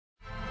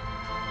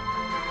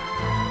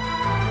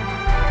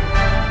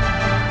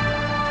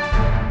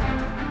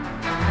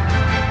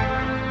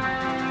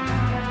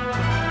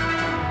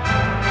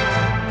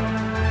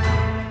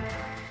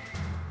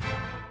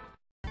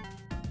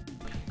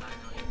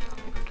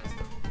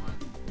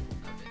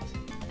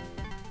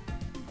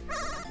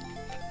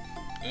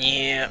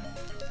Yeah,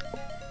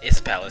 it's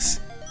a palace.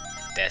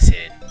 That's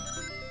it.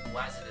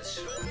 Why is it this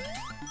short?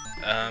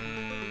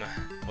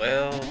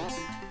 Well,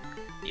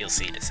 you'll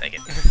see in a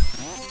second. Like,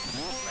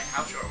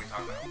 how short are we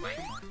talking about? Like,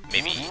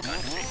 Maybe under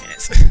 3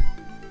 minutes.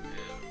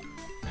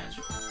 that's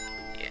short.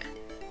 Yeah.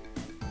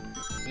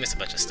 We missed a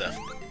bunch of stuff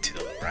to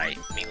the right,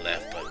 me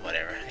left, but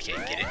whatever. I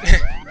can't get it.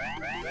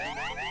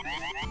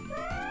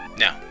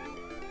 No.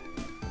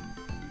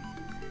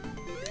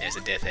 There's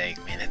a death egg.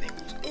 Man, that thing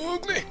looks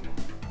ugly.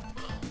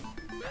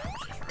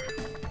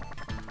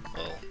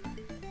 Well,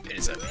 it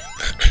is ugly.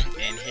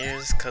 And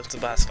here's comes the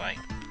boss fight.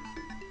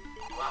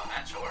 Wow,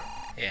 that's short.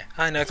 Yeah.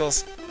 Hi,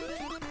 Knuckles.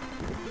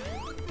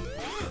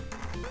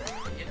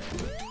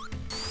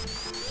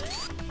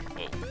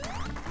 Whoa.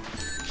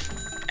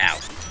 Ow.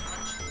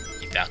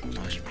 You Falcon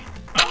punched me.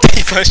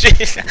 He punched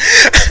me.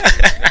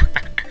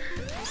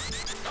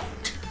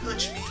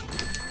 Touch me.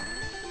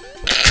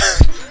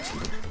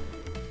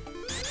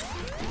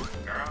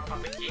 Girl, I'm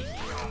about to kick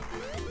you on.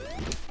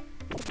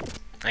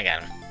 I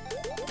got him.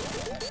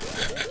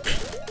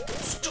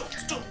 Stop.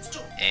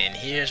 And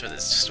here's where the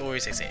story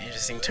takes an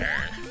interesting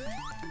turn.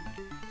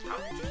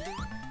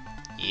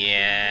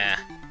 Yeah.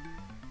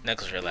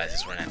 Knuckles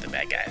realizes we're not the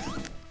bad guys.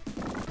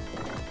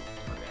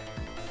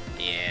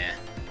 Yeah.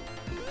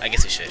 I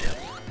guess we should help.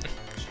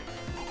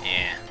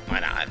 Yeah, why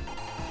not?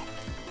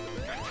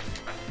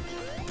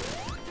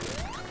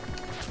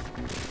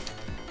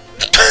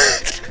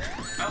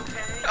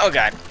 Okay. Oh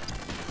god.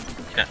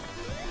 No.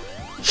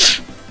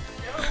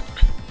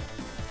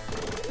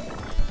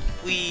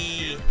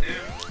 Wee.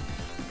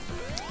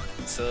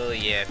 So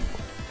yeah.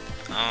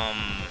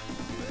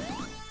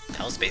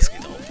 That was basically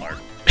the whole part.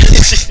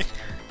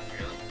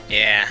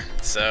 Yeah,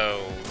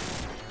 so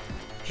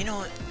you know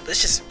what?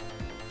 Let's just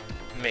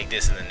make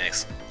this in the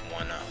next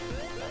one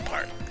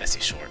part. That's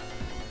too short.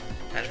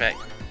 Matter of fact,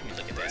 let me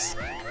look at this.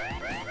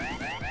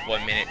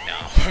 1 minute? No.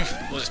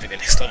 We'll just make the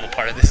next level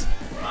part of this.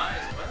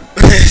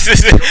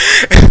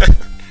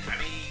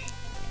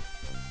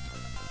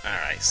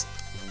 Alright.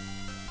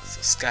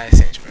 So Sky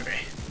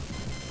Sanctuary.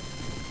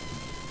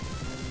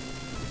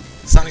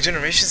 Sonic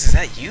Generations, is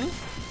that you?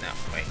 No,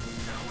 wait.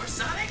 No, we're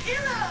Sonic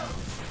Heroes!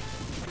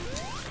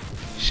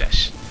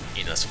 Shush.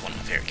 You know that's one of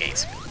my favorite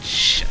games.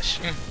 Shush.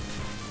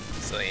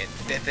 So yeah,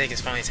 Death Egg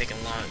is finally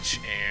taking launch,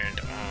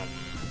 and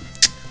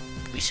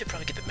we should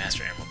probably get the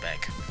Master Emerald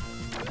back.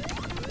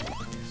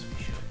 Yes,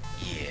 we should.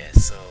 Yeah,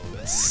 so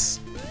let's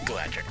go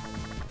after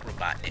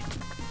Robotnik.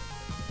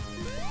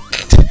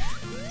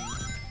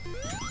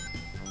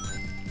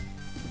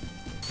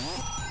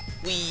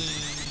 Wee.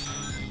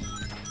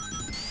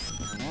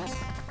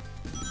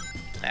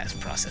 Fast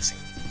processing.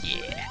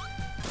 Yeah.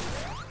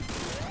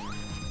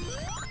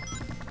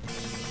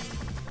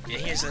 And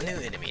here's a new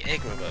enemy,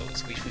 Egg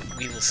Robos, which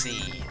we will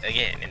see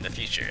again in the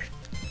future.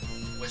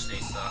 Which they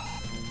suck.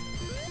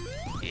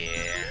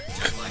 Yeah.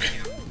 Just like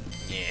you.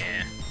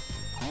 Yeah.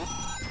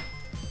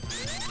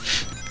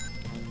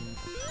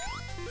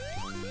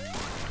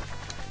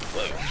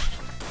 Whoa.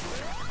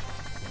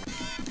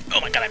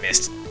 Oh my god, I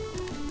missed.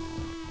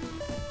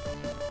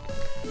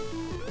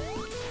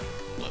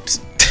 Whoops.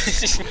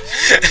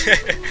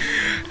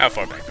 How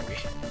far back are we?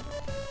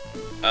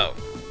 Oh.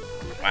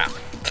 Wow.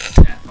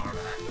 That far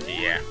back.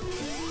 Yeah.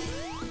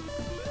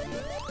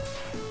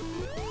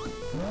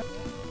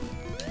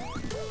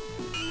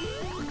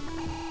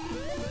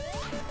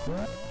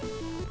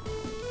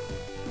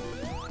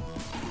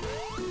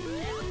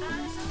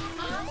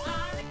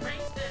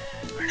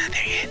 We're not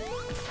there yet.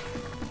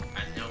 I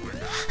know we're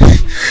not.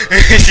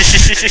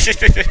 It's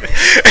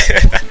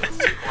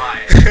too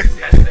quiet.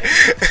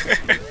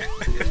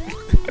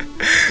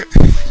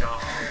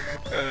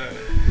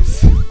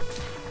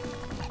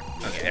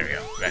 Okay, there we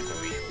go. Back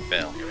where we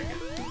fell. Here we go.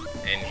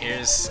 And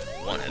here's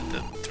one of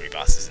the 3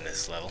 bosses in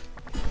this level.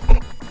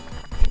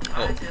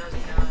 Oh,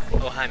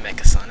 oh hi,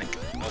 Mecha Sonic.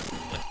 Oh,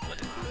 what?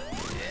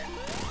 Yeah.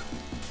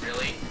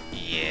 Really?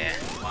 Yeah.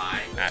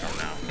 Why? I don't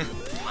know.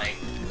 Like,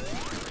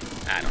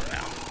 I don't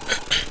know.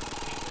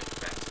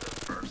 that's the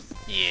first.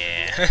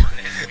 Yeah.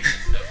 Next week.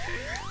 Okay.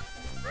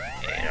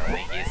 Yeah, I don't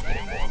think it's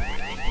anymore.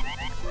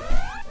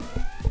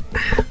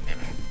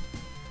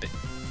 But,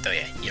 oh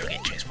yeah, you don't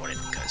get transported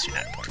because you're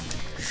not important.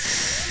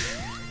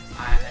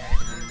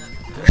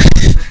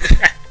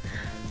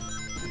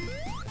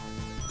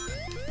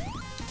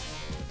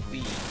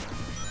 Wee.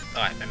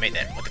 Oh, I made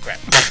that. What the crap?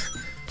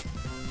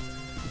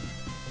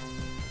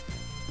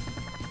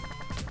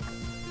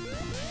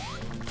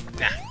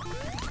 Nah.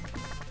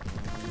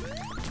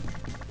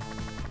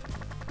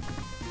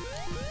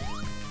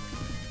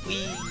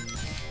 Wee.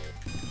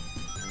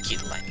 Keep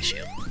the lightning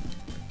shield.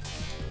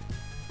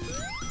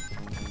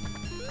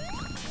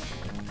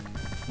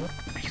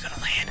 Are you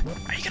gonna land?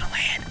 Are you gonna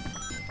land?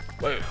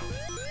 Whoa.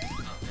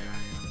 Oh, there I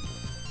am.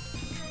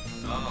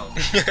 Oh,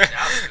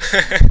 that was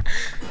good.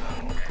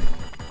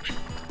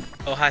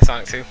 Oh, hi,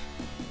 Sonic 2.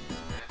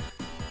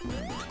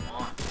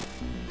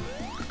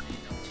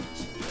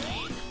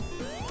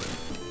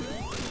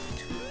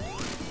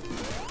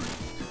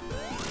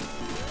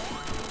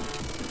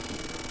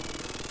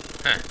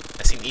 Huh.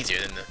 I seem easier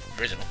than the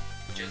original.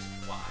 Just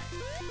why?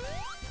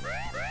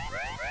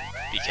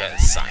 Because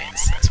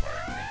science, that's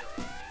why.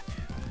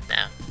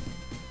 No.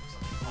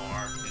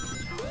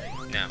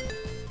 No.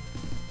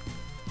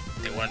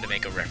 They wanted to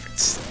make a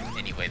reference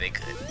any way they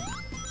could.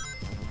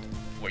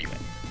 Where you at?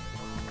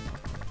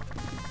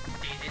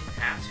 They didn't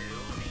have to.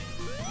 I mean,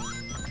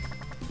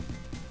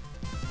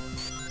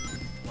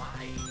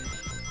 why?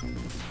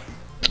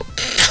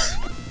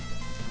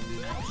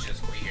 That was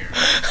just weird.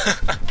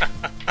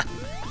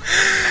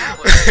 That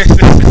was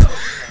so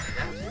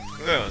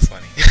That was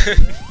funny.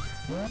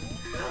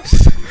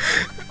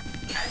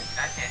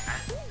 I can't.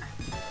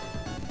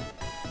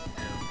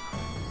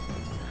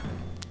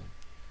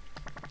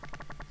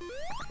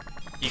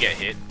 You got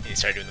hit, and you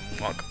started doing the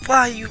moonwalk.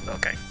 Why you?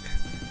 Okay.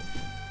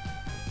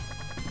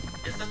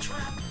 It's a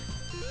trap.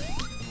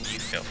 You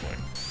fell for it.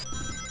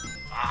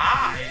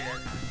 Aha!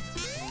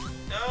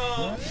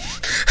 No!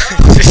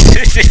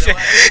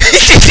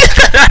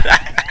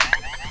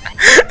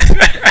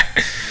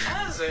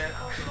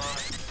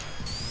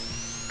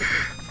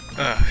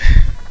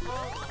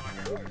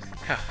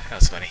 That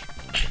was funny.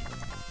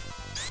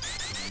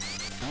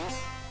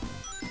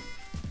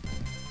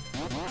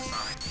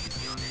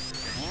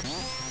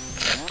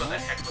 What the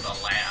heck with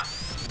a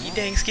laugh? You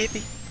dang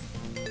Skippy.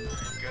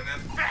 Gonna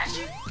bash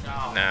it?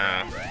 No.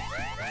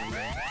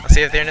 I'll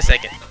see you there in a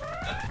second.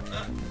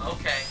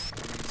 Okay.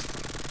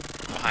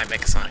 Oh, hi,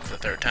 Mecha Sonic for the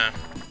third time.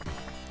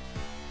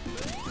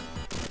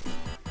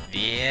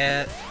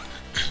 Yeah.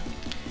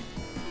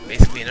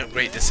 Basically an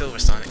upgrade to Silver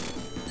Sonic.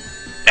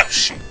 Oh,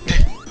 shoot.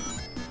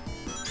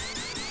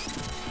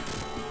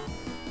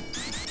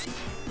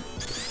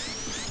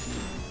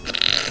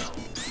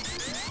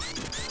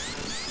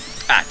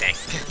 Ah, dang.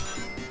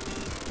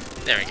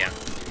 There we go.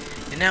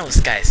 And now it's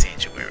Sky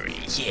Sanctuary.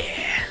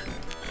 Yeah.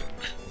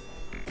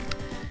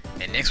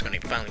 And next we're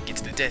gonna finally get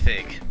to the Death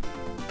Egg.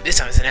 But this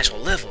time it's an actual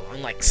level,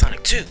 unlike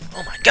Sonic 2.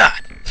 Oh my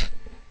god!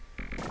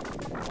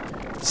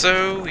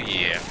 So,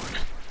 yeah.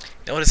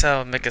 Notice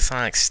how Mecha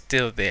Sonic's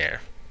still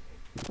there.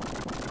 He's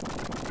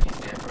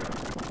dead, bro.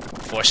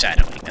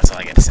 Foreshadowing, that's all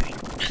I gotta say.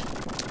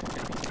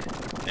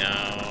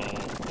 No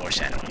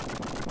foreshadowing.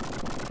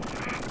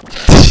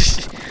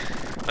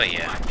 But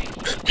yeah,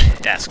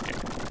 that's good.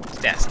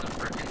 That's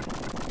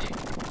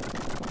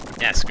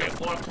good.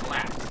 Before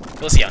collapse.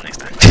 We'll see y'all next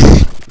time.